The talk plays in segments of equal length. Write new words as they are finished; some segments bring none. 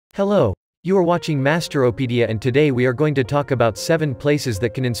Hello, you are watching Masteropedia, and today we are going to talk about 7 places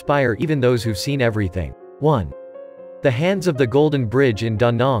that can inspire even those who've seen everything. 1. The Hands of the Golden Bridge in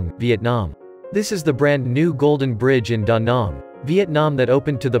Da Nang, Vietnam. This is the brand new Golden Bridge in Da Nang, Vietnam that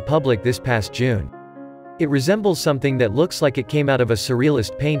opened to the public this past June. It resembles something that looks like it came out of a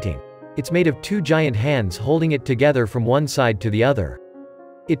surrealist painting. It's made of 2 giant hands holding it together from one side to the other.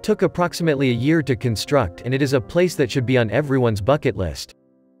 It took approximately a year to construct, and it is a place that should be on everyone's bucket list.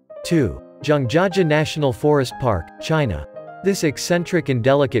 2. Zhangjiajie National Forest Park, China. This eccentric and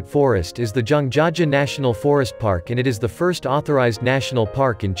delicate forest is the Zhangjiajie National Forest Park, and it is the first authorized national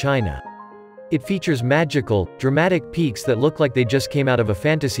park in China. It features magical, dramatic peaks that look like they just came out of a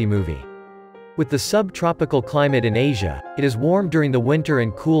fantasy movie. With the subtropical climate in Asia, it is warm during the winter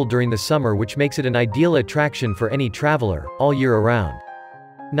and cool during the summer, which makes it an ideal attraction for any traveler, all year around.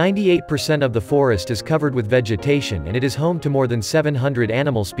 98% of the forest is covered with vegetation, and it is home to more than 700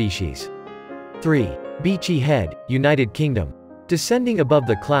 animal species. 3. Beachy Head, United Kingdom. Descending above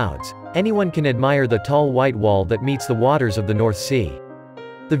the clouds, anyone can admire the tall white wall that meets the waters of the North Sea.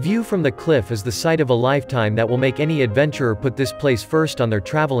 The view from the cliff is the sight of a lifetime that will make any adventurer put this place first on their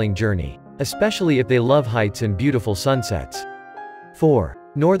traveling journey, especially if they love heights and beautiful sunsets. 4.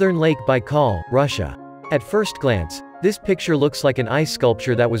 Northern Lake Baikal, Russia. At first glance, this picture looks like an ice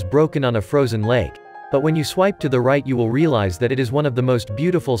sculpture that was broken on a frozen lake, but when you swipe to the right you will realize that it is one of the most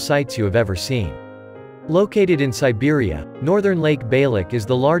beautiful sights you have ever seen. Located in Siberia, Northern Lake Baikal is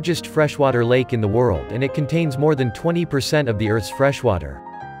the largest freshwater lake in the world, and it contains more than 20% of the Earth's freshwater.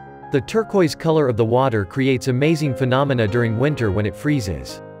 The turquoise color of the water creates amazing phenomena during winter when it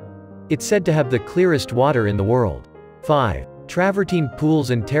freezes. It's said to have the clearest water in the world. 5. Travertine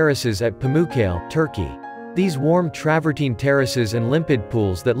pools and terraces at Pamukkale, Turkey. These warm travertine terraces and limpid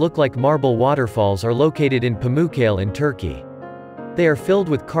pools that look like marble waterfalls are located in Pamukkale in Turkey. They are filled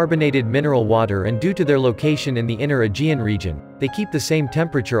with carbonated mineral water, and due to their location in the inner Aegean region, they keep the same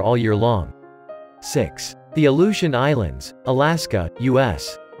temperature all year long. 6. The Aleutian Islands, Alaska,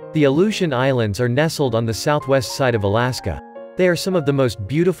 U.S. The Aleutian Islands are nestled on the southwest side of Alaska. They are some of the most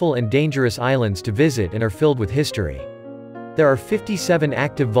beautiful and dangerous islands to visit and are filled with history. There are 57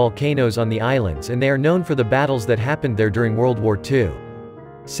 active volcanoes on the islands, and they are known for the battles that happened there during World War II.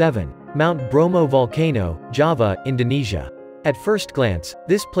 7. Mount Bromo Volcano, Java, Indonesia. At first glance,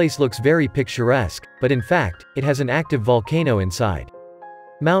 this place looks very picturesque, but in fact, it has an active volcano inside.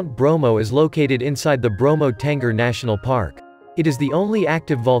 Mount Bromo is located inside the Bromo Tengger National Park. It is the only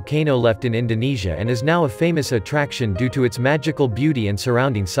active volcano left in Indonesia and is now a famous attraction due to its magical beauty and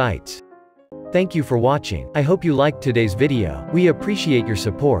surrounding sights. Thank you for watching. I hope you liked today's video. We appreciate your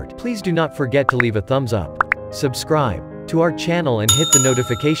support. Please do not forget to leave a thumbs up, subscribe to our channel, and hit the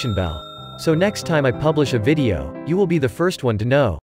notification bell, so next time I publish a video, you will be the first one to know.